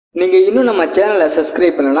நீங்க இன்னும் நம்ம சேனலை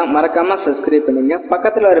சப்ஸ்கிரைப் பண்ணலாம், மறக்காம சப்ஸ்கிரைப் பண்ணுங்க.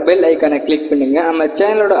 பக்கத்துல ஒரு பெல் ஐக்கானை கிளிக் பண்ணுங்க. நம்ம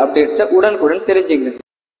சேனலோட அப்டேட்ஸை உடனுக்குடன் தெரிஞ்சுங்க.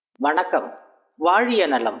 வணக்கம். வாழிய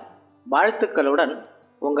நலம் வாழ்த்துக்களுடன்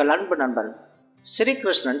உங்கள் அன்பு நண்பன்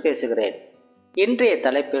ஸ்ரீகிருஷ்ணன் பேசுகிறேன். இன்றைய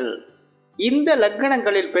தலைப்பில் இந்த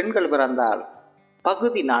லக்னங்களில் பெண்கள் பிறந்தால்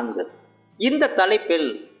பகுதி 4. இந்த தலைப்பில்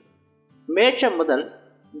மேஷம் முதல்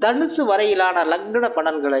தனுசு வரையிலான லக்ன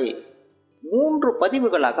பலன்களை 3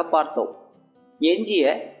 பதிவுகளாக பார்த்தோம்.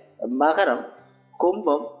 எஞ்சிய மகரம்,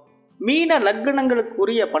 கும்பம், மீன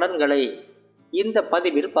லக்னங்களுக்குரிய பலன்களை இந்த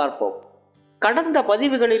பதிவில் பார்ப்போம். கடந்த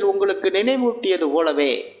பதிவுகளில் உங்களுக்கு நினைவூட்டியது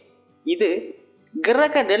போலவே இது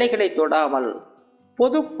கிரக நிலைகளை தொடாமல்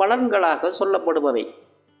பொது பலன்களாக சொல்லப்படுபவை.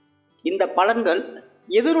 இந்த பலன்கள்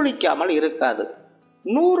எதிரொலிக்காமல் இருக்காது.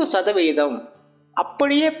 100%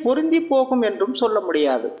 அப்படியே பொருந்தி போகும் என்றும் சொல்ல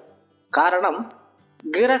முடியாது. காரணம்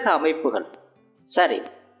கிரக அமைப்புகள். சரி,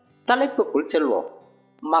 தலைப்புக்குள் செல்வோம்.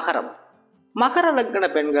 மகரம். மகர லக்ன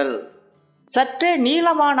பெண்கள் சற்றே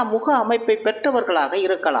நீளமான முக அமைப்பை பெற்றவர்களாக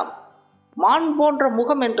இருக்கலாம். மான் போன்ற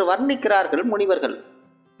முகம் என்று வர்ணிக்கிறார்கள் முனிவர்கள்.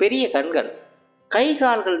 பெரிய கண்கள், கை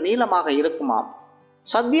கால்கள் நீளமாக இருக்குமாம்.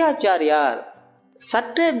 சத்யாச்சாரியார்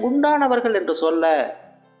சற்றே குண்டானவர்கள் என்று சொல்ல,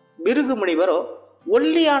 பிருகு முனிவரோ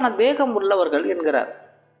ஒல்லியான தேகம் உள்ளவர்கள் என்கிறார்.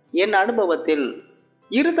 என் அனுபவத்தில்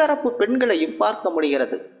இருதரப்பு பெண்களையும் பார்க்க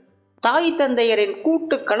முடிகிறது. தாய் தந்தையரின்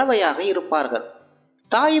கூட்டு கலவையாக இருப்பார்கள்.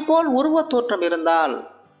 தாய் போல் உருவத் தோற்றம் இருந்தால்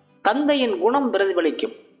தந்தையின் குணம்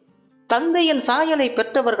பிரதிபலிக்கும். தந்தையின் சாயலை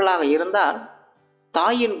பெற்றவர்களாக இருந்தால்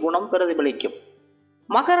தாயின் குணம் பிரதிபலிக்கும்.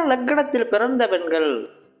 மகர லக்னத்தில் பிறந்த பெண்கள்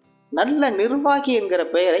நல்ல நிர்வாகி என்கிற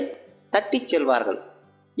பெயரை தட்டிச் செல்வார்கள்.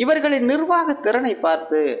 இவர்களின் நிர்வாக திறனை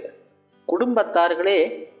பார்த்து குடும்பத்தார்களே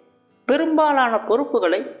பெரும்பாலான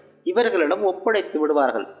பொறுப்புகளை இவர்களிடம் ஒப்படைத்து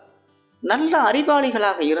விடுவார்கள். நல்ல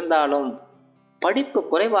அறிவாளிகளாக இருந்தாலும் படிப்பு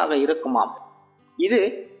குறைவாக இருக்குமாம். இது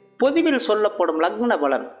பொதுவில் சொல்லப்படும் லக்ன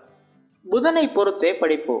பலன். புதனை பொறுத்தே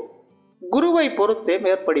படிப்பு, குருவை பொறுத்தே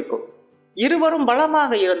மேற்படிப்பு. இருவரும்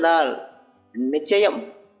பலமாக இருந்தால் நிச்சயம்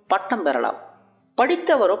பட்டம் பெறலாம்.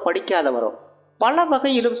 படித்தவரோ படிக்காதவரோ பல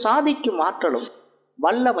வகையிலும் சாதிக்கும் ஆற்றலும்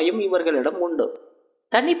வல்லமையும் இவர்களிடம் உண்டு.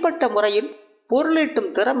 தனிப்பட்ட முறையில்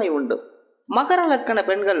பொருளீட்டும் திறமை உண்டு. மகர லக்ன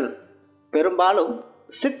பெண்கள் பெரும்பாலும்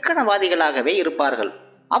சிக்கனவாதிகளாகவே இருப்பார்கள்.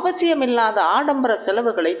 அவசியமில்லாத ஆடம்பர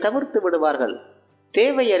செலவுகளை தவிர்த்து விடுவார்கள்.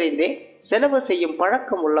 தேவையறிந்தே செலவு செய்யும்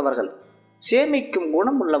பழக்கம் உள்ளவர்கள், சேமிக்கும்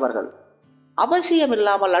குணம் உள்ளவர்கள்.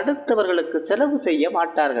 அவசியமில்லாமல் அடுத்தவர்களுக்கு செலவு செய்ய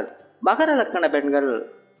மாட்டார்கள். மகர லக்ன பெண்கள்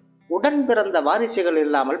உடன் பிறந்த வாரிசுகள்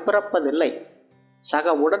இல்லாமல் பிறப்பதில்லை.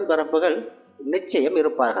 சக உடன்பிறப்புகள் நிச்சயம்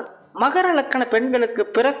இருப்பார்கள். மகர லக்ன பெண்களுக்கு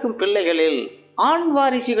பிறக்கும் பிள்ளைகளில் ஆண்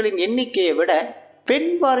வாரிசுகளின் எண்ணிக்கையை விட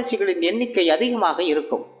பெண் வாரிசுகளின் எண்ணிக்கை அதிகமாக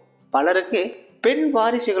இருக்கும். பலருக்கு பெண்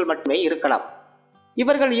வாரிசுகள் மட்டுமே இருக்கலாம்.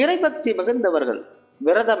 இவர்கள் இறைபக்தி மிகுந்தவர்கள்.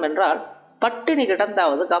 விரதம் என்றால் பட்டினி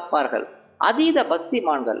கிடந்தாவது காப்பார்கள். அதீத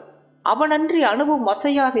பக்திமான்கள். அவனன்றி அணுவும்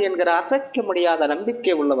அசையாது என்கிற அசைக்க முடியாத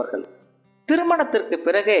நம்பிக்கை உள்ளவர்கள். திருமணத்திற்கு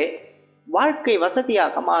பிறகே வாழ்க்கை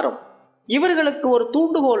வசதியாக மாறும். இவர்களுக்கு ஒரு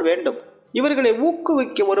தூண்டுகோல் வேண்டும். இவர்களை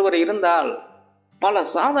ஊக்குவிக்க ஒருவர் இருந்தால் பல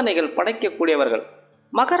சாதனைகள் படைக்கக்கூடியவர்கள்.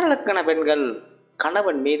 மகர லக்ன பெண்கள்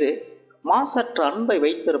கணவன் மீது மாசற்ற அன்பை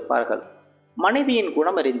வைத்திருப்பார்கள். மனைவியின்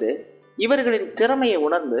குணமறிந்து இவர்களின் திறமையை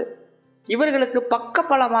உணர்ந்து இவர்களுக்கு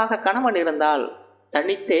பக்கபலமாக கணவன் இருந்தால்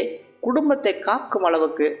தனித்தே குடும்பத்தை காக்கும்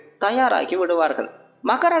அளவுக்கு தயாராகி விடுவார்கள்.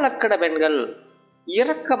 மகர லக்ன பெண்கள்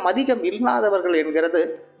இரக்கம் அதிகம் இல்லாதவர்கள் என்கிறது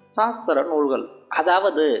சாஸ்திர நூல்கள்.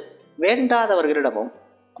 அதாவது வேண்டாதவர்களிடமும்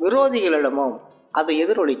விரோதிகளிடமும் அது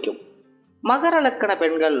எதிரொலிக்கும். மகர லக்ன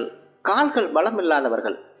பெண்கள் கால்கள் பலம்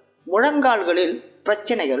இல்லாதவர்கள். முழங்கால்களில்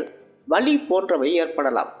பிரச்சனைகள், வலி போன்றவை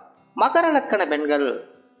ஏற்படலாம். மகர லக்ன பெண்கள்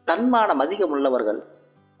தன்மானம் அதிகம் உள்ளவர்கள்.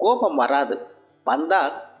 கோபம் வராது,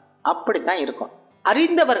 வந்தால் அப்படித்தான் இருக்கும்.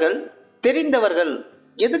 அறிந்தவர்கள் தெரிந்தவர்கள்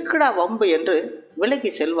எதுக்குடா வம்பு என்று விலகி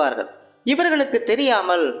செல்வார்கள். இவர்களுக்கு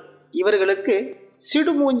தெரியாமல் இவர்களுக்கு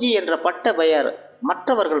சிடுமூஞ்சி என்ற பட்ட பெயர்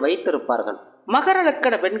மற்றவர்கள் வைத்திருப்பார்கள். மகர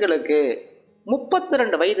லக்ன பெண்களுக்கு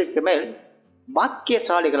 32 வயதுக்கு மேல்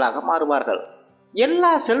பாக்கியசாலிகளாக மாறுவார்கள்.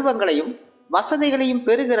 எல்லா செல்வங்களையும் வசதிகளையும்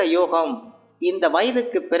பெறுகிற யோகம் இந்த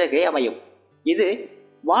வயதுக்கு பிறகே அமையும். இது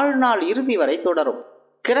வாழ்நாள் இறுதி வரை தொடரும்.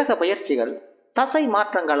 கிரக பயிற்சிகள், தசை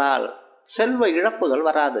மாற்றங்களால் செல்வ இழப்புகள்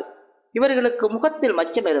வராது. இவர்களுக்கு முகத்தில்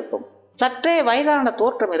மச்சம் இருக்கும். சற்றே வயதான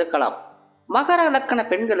தோற்றம் இருக்கலாம். மகர லக்ன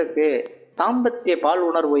பெண்களுக்கு தாம்பத்திய பால்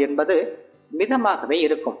உணர்வு என்பது மிதமாகவே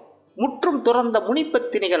இருக்கும். முற்றும் துறந்த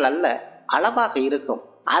முனிப்பத்தினிகள் அல்ல, அளவாக இருக்கும்.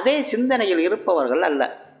 அதே சிந்தனையில் இருப்பவர்கள் அல்ல.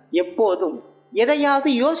 எப்போதும் எதையாவது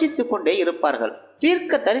யோசித்துக் கொண்டே இருப்பார்கள்.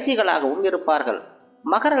 தீர்க்க தரிசிகளாகவும் இருப்பார்கள்.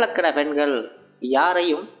 மகர லக்ன பெண்கள்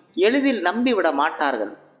யாரையும் எளிதில் நம்பிவிட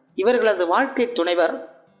மாட்டார்கள். இவர்களது வாழ்க்கை துணைவர்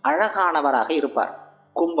அழகானவராக இருப்பார்.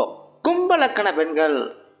 கும்பம். கும்ப லக்கண பெண்கள்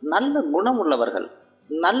நல்ல குணம் உள்ளவர்கள்,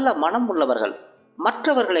 நல்ல மனம் உள்ளவர்கள்,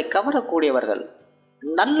 மற்றவர்களை கவரக்கூடியவர்கள்,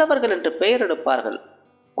 நல்லவர்கள் என்று பெயர் எடுப்பார்கள்.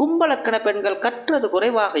 கும்ப லக்கண பெண்கள் கற்றது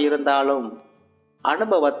குறைவாக இருந்தாலும்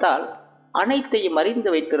அனுபவத்தால் அனைத்தையும் அறிந்து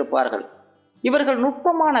வைத்திருப்பார்கள். இவர்கள்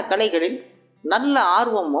நுட்பமான கலைகளில் நல்ல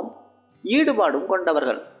ஆர்வமும் ஈடுபாடும்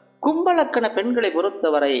கொண்டவர்கள். கும்பலக்கண பெண்களை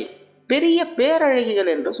பொறுத்தவரை பெரிய பேரழகிகள்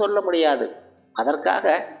என்று சொல்ல முடியாது. அதற்காக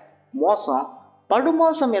மோசம்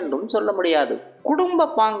படுமோசம் என்றும் சொல்ல முடியாது. குடும்ப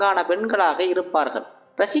பாங்கான பெண்களாக இருப்பார்கள்.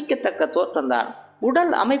 ரசிக்கத்தக்க தோற்றம்தான்.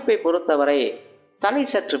 உடல் அமைப்பை பொறுத்தவரை தலை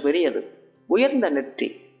சற்று பெரியது, உயர்ந்த நெற்றி,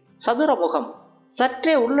 சதுர முகம்,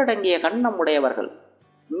 சற்றே உள்ளடங்கிய கன்னம் உடையவர்கள்.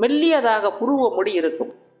 மெல்லியதாக புருவ முடி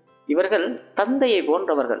இருக்கும். இவர்கள் தந்தையை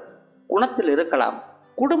போன்றவர்கள். குணத்தில் இருக்கலாம்.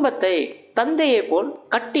 குடும்பத்தை தந்தையை போல்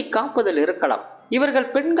கட்டி காப்பதில் இருக்கலாம். இவர்கள்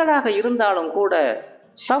பெண்களாக இருந்தாலும் கூட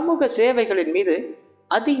சமூக சேவைகளின் மீது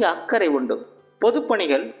அதிக அக்கறை உண்டு.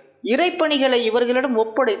 பொதுப்பணிகள், இறைப்பணிகளை இவர்களிடம்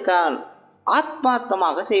ஒப்படைத்தால்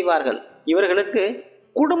ஆத்மார்த்தமாக செய்வார்கள். இவர்களுக்கு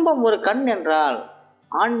குடும்பம் ஒரு கண் என்றால்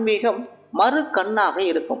ஆன்மீகம் மறு கண்ணாக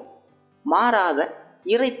இருக்கும். மாறாத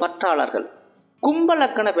இறை பற்றாளர்கள்.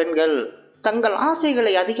 கும்பலக்கண பெண்கள் தங்கள்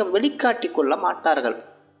ஆசைகளை அதிகம் வெளிக்காட்டிக் கொள்ள மாட்டார்கள்.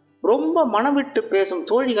 ரொம்ப மனவிட்டு பேசும்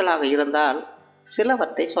தோழிகளாக இருந்தால்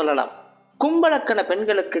சிலவற்றை சொல்லலாம். கும்பலக்கண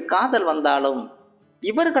பெண்களுக்கு காதல் வந்தாலும்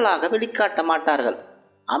இவர்களாக வெளிக்காட்ட மாட்டார்கள்,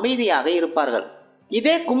 அமைதியாக இருப்பார்கள்.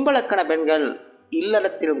 இதே கும்பலக்கண பெண்கள்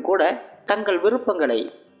இல்லறத்திலும் கூட தங்கள் விருப்பங்களை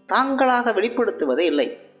தாங்களாக வெளிப்படுத்துவது இல்லை.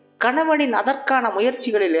 கணவனின் அதற்கான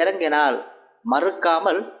முயற்சிகளில் இறங்கினால்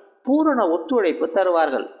மறுக்காமல் பூரண ஒத்துழைப்பு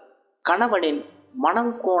தருவார்கள். கணவனின்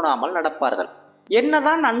மனம் கோணாமல் நடப்பார்கள்.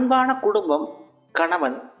 என்னதான் அன்பான குடும்பம்,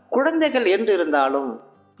 கணவன், குழந்தைகள் என்றிருந்தாலும்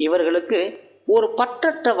இவர்களுக்கு ஒரு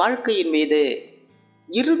பற்றற்ற வாழ்க்கையின் மீது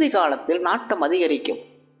இறுதி காலத்தில் நாட்டம் அதிகரிக்கும்.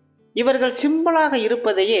 இவர்கள் சிம்பிளாக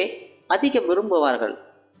இருப்பதையே அதிகம் விரும்புவார்கள்.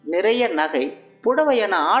 நிறைய நகை, புடவை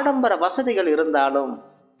என ஆடம்பர வசதிகள் இருந்தாலும்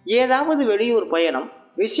ஏதாவது வெளியூர் பயணம்,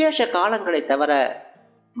 விசேஷ காலங்களை தவிர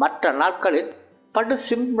மற்ற நாட்களில் படு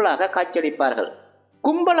சிம்பிளாக காட்சியளிப்பார்கள்.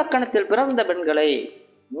 கும்பலக்கணத்தில் பிறந்த பெண்களை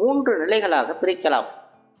 3 நிலைகளாக பிரிக்கலாம்.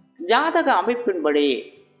 ஜாதக அமைப்பின்படி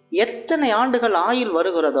எத்தனை ஆண்டுகள் ஆயுள்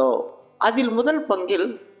வருகிறதோ அதில் முதல் பங்கில்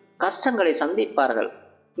கஷ்டங்களை சந்திப்பார்கள்.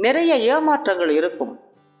 நிறைய ஏமாற்றங்கள் இருக்கும்.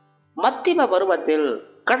 மத்திம பருவத்தில்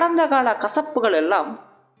கடந்த கால கசப்புகள் எல்லாம்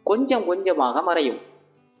கொஞ்சம் கொஞ்சமாக மறையும்.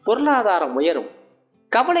 பொருளாதாரம் உயரும்.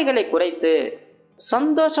 கவலைகளை குறைத்து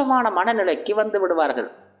சந்தோஷமான மனநிலைக்கு வந்து விடுவார்கள்.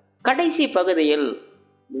 கடைசி பகுதியில்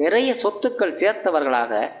நிறைய சொத்துக்கள்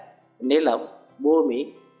சேர்த்தவர்களாக நிலம், பூமி,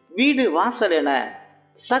 வீடு, வாசல் என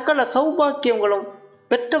சகல சௌபாக்கியங்களும்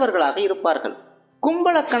பெற்றவர்களாக இருப்பார்கள்.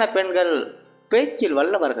 கும்பலக்கண பெண்கள் பேச்சில்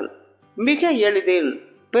வல்லவர்கள். மிக எளிதில்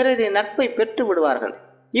பிறரின் நட்பை பெற்று விடுவார்கள்.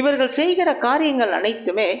 இவர்கள் செய்கிற காரியங்கள்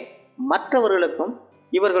அனைத்துமே மற்றவர்களுக்கும்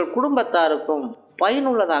இவர்கள் குடும்பத்தாருக்கும்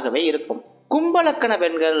பயனுள்ளதாகவே இருக்கும். கும்பலக்கண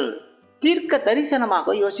பெண்கள் தீர்க்க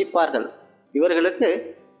தரிசனமாக யோசிப்பார்கள். இவர்களுக்கு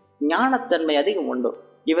ஞானத்தன்மை அதிகம் உண்டு.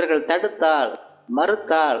 இவர்கள் தடுத்தால்,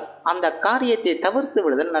 மறுத்தால் அந்த காரியத்தை தவிர்த்து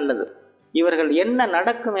விடுதல் நல்லது. இவர்கள் என்ன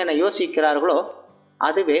நடக்கும் என யோசிக்கிறார்களோ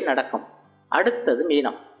அதுவே நடக்கும். அடுத்தது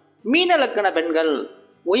மீனம். மீன லக்கண பெண்கள்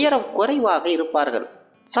உயரம் குறைவாக இருப்பார்கள்.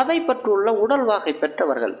 சதை பற்றுள்ள உடல் வாகை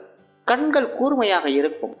பெற்றவர்கள். கண்கள் கூர்மையாக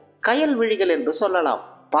இருக்கும். கயல் விழிகள் என்று சொல்லலாம்.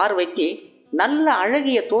 பார்வைக்கு நல்ல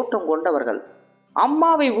அழகிய தோற்றம் கொண்டவர்கள்.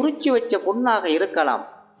 அம்மாவை உருச்சி வச்ச பொண்ணாக இருக்கலாம்.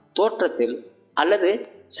 தோற்றத்தில் அல்லது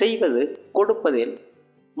செய்வது, கொடுப்பதில்,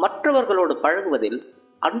 மற்றவர்களோடு பழகுவதில்,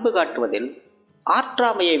 அன்பு காட்டுவதில்,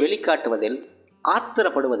 ஆற்றாமையை வெளிக்காட்டுவதில்,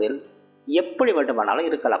 ஆத்திரப்படுவதில் எப்படி வேண்டுமானாலும்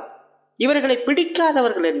இருக்கலாம். இவர்களை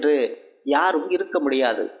பிடிக்காதவர்கள் என்று யாரும் இருக்க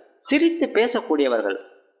முடியாது. சிரித்து பேசக்கூடியவர்கள்.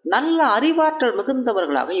 நல்ல அறிவாற்றல்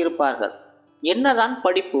மிகுந்தவர்களாக இருப்பார்கள். என்னதான்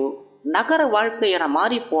படிப்பு, நகர வாழ்க்கை என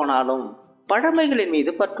மாறி போனாலும் பழமைகளின்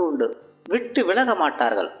மீது பற்று உண்டு. விட்டு விலக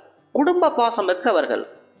மாட்டார்கள். குடும்ப பாசம் மிக்கவர்கள்.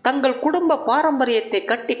 தங்கள் குடும்ப பாரம்பரியத்தை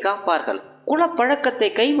கட்டி காப்பார்கள். குலப்பழக்கத்தை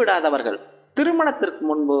கைவிடாதவர்கள். திருமணத்திற்கு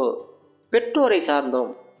முன்பு பெற்றோரை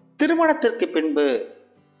சார்ந்தும் திருமணத்திற்கு பின்பு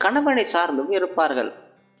கணவனை சார்ந்தும் இருப்பார்கள்.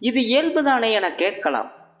 இது இயல்புதானே என கேட்கலாம்.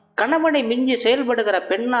 கணவனை மிஞ்சி செயல்படுகிற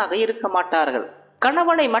பெண்ணாக இருக்க மாட்டார்கள்.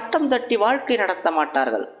 கணவனை மட்டம் தட்டி வாழ்க்கை நடத்த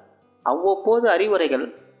மாட்டார்கள். அவ்வப்போது அறிவுரைகள்,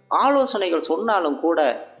 ஆலோசனைகள் சொன்னாலும் கூட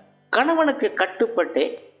கணவனுக்கு கட்டுப்பட்டே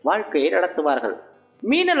வாழ்க்கையை நடத்துவார்கள்.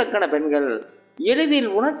 மீன லக்கண பெண்கள் எளிதில்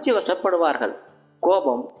உணர்ச்சி வசப்படுவார்கள்.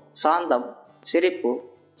 கோபம், சாந்தம், சிரிப்பு,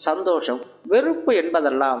 சந்தோஷம், வெறுப்பு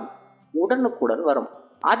என்பதெல்லாம் உடனுக்குடன் வரும்.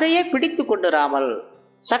 அதையே பிடித்து கொண்டிராமல்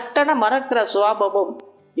சட்டென மறக்கிற சுவாபமும்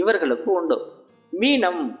இவர்களுக்கு உண்டு.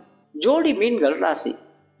 மீனம் ஜோடி மீன்கள் ராசி.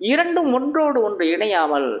 இரண்டும் ஒன்றோடு ஒன்று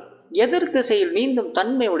இணையாமல் எதிர் திசையில் நீந்தும்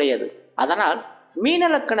தன்மை உடையது. அதனால்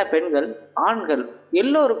மீனலக்கண பெண்கள் ஆண்கள்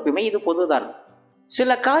எல்லோருக்குமே இது பொதுதான்.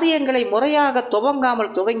 சில காரியங்களை முறையாக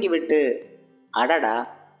துவங்காமல் துவங்கிவிட்டு அடடா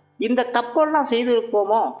இந்த தப்பெல்லாம்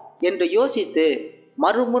செய்திருப்போமோ என்று யோசித்து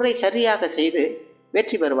மறுமுறை சரியாக செய்து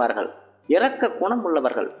வெற்றி பெறுவார்கள். இரக்க குணம்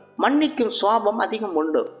உள்ளவர்கள், மன்னிக்கும் சுவாபம் அதிகம்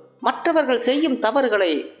உண்டு. மற்றவர்கள் செய்யும்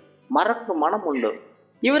தவறுகளை மறக்கும் மனம் உண்டு.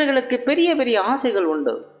 இவர்களுக்கு பெரிய பெரிய ஆசைகள்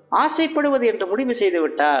உண்டு. ஆசைப்படுவது என்று முடிவு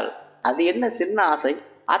செய்துவிட்டால் அது என்ன சின்ன ஆசை,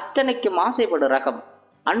 அத்தனைக்கும் ஆசைப்படும் ரகம்.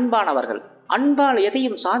 அன்பானவர்கள், அன்பால்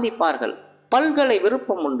எதையும் சாதிப்பார்கள். பல்கலை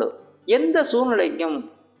விருப்பம் உண்டு. எந்த சூழ்நிலைக்கும்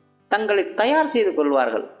தங்களை தயார் செய்து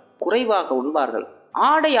கொள்வார்கள். குறைவாக உண்பார்கள்.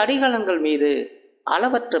 ஆடை அடிகளங்கள் மீது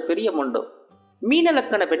அளவற்ற பிரியம் உண்டு.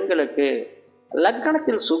 மீனலக்கண பெண்களுக்கு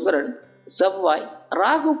லக்னத்தில் சுக்கிரன், செவ்வாய்,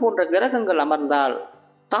 ராகு போன்ற கிரகங்கள் அமர்ந்தால்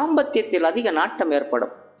தாம்பத்தியத்தில் அதிக நாட்டம்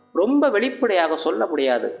ஏற்படும். ரொம்ப வெளிப்படையாக சொல்ல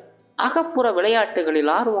முடியாது. அகப்புற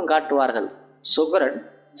விளையாட்டுகளில் ஆர்வம் காட்டுவார்கள். சுக்கிரன்,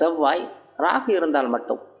 செவ்வாய், ராகு இருந்தால்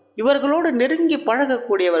மட்டும். இவர்களோடு நெருங்கி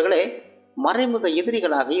பழகக்கூடியவர்களே மறைமுக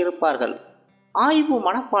எதிரிகளாக இருப்பார்கள். ஆய்வு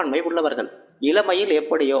மனப்பான்மை உள்ளவர்கள். இளமையில்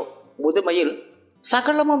எப்படியோ முதுமையில்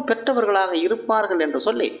சகலமும் பெற்றவர்களாக இருப்பார்கள் என்று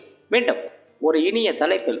சொல்லி மீண்டும் ஒரு இனிய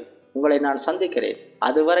தலைப்பில் உங்களை நான் சந்திக்கிறேன்.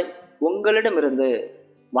 அதுவரை உங்களிடமிருந்து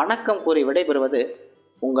வணக்கம் கூறி விடைபெறுவது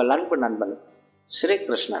உங்கள் அன்பு நண்பன்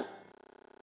ஸ்ரீகிருஷ்ணன்.